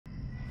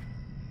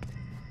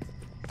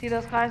See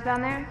those cars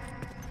down there?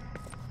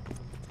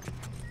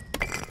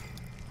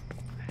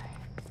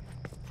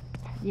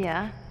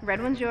 Yeah.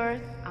 Red one's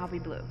yours, I'll be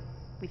blue.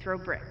 We throw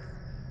bricks.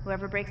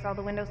 Whoever breaks all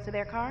the windows to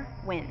their car,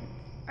 wins.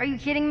 Are you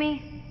kidding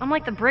me? I'm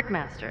like the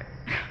Brickmaster.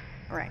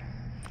 Right.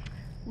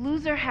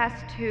 Loser has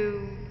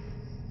to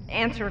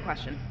answer a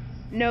question.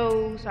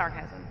 No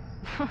sarcasm.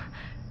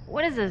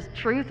 What is this,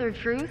 truth or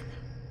truth?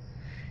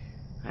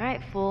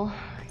 Alright, fool.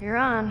 You're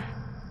on.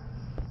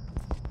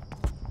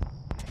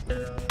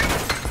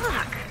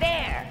 Fuck!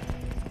 There!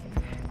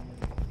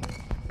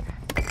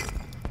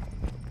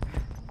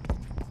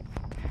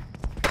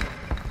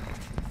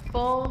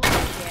 Bullshit.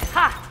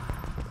 Ha!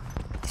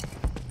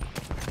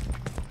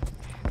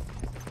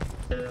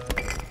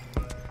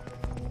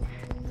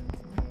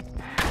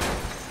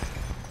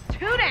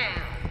 Two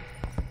down!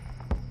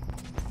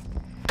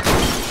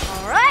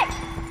 Alright!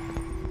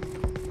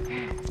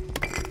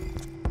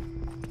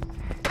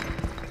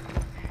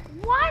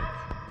 What?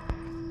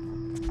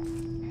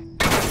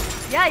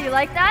 Yeah, you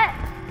like that?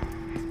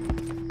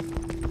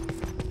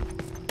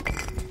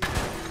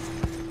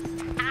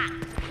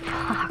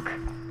 Fuck.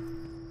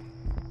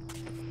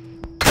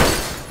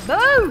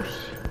 Boosh!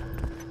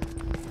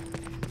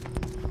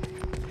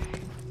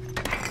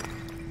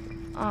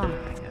 Oh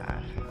my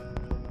god.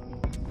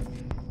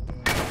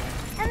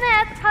 And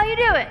that's how you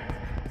do it.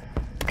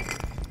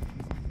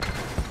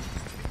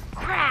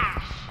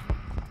 Crash!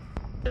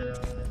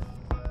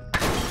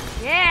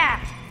 Yeah!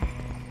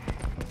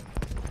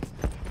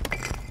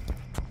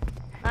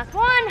 Last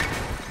one!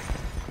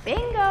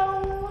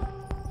 Bingo!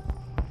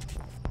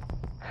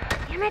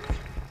 Damn it!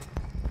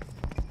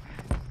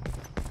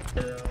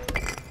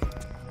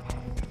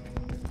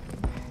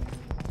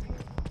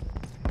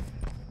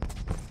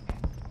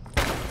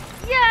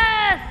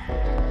 Yes!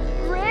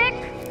 Brick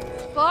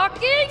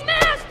fucking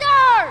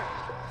master!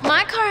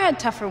 My car had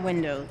tougher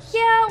windows.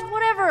 Yeah,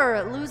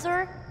 whatever,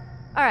 loser.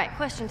 Alright,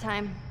 question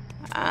time.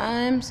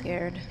 I'm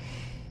scared.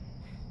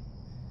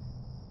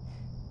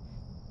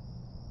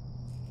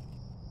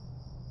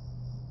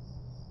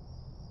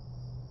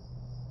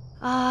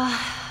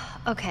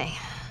 Okay.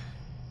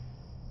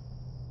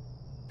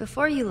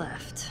 Before you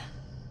left,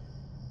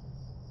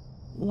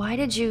 why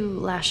did you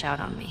lash out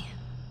on me?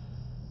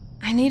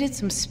 I needed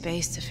some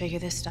space to figure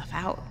this stuff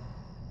out.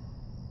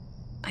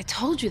 I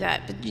told you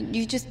that, but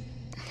you just...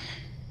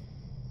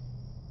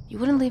 You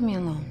wouldn't leave me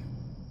alone.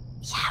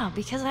 Yeah,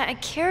 because I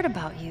cared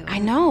about you. I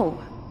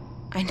know.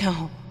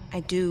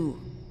 I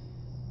do.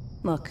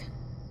 Look,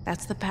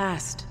 that's the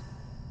past.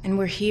 And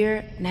we're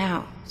here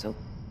now, so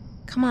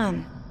come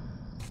on.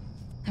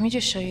 Let me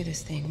just show you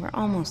this thing. We're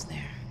almost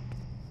there.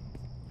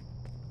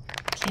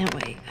 Can't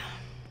wait.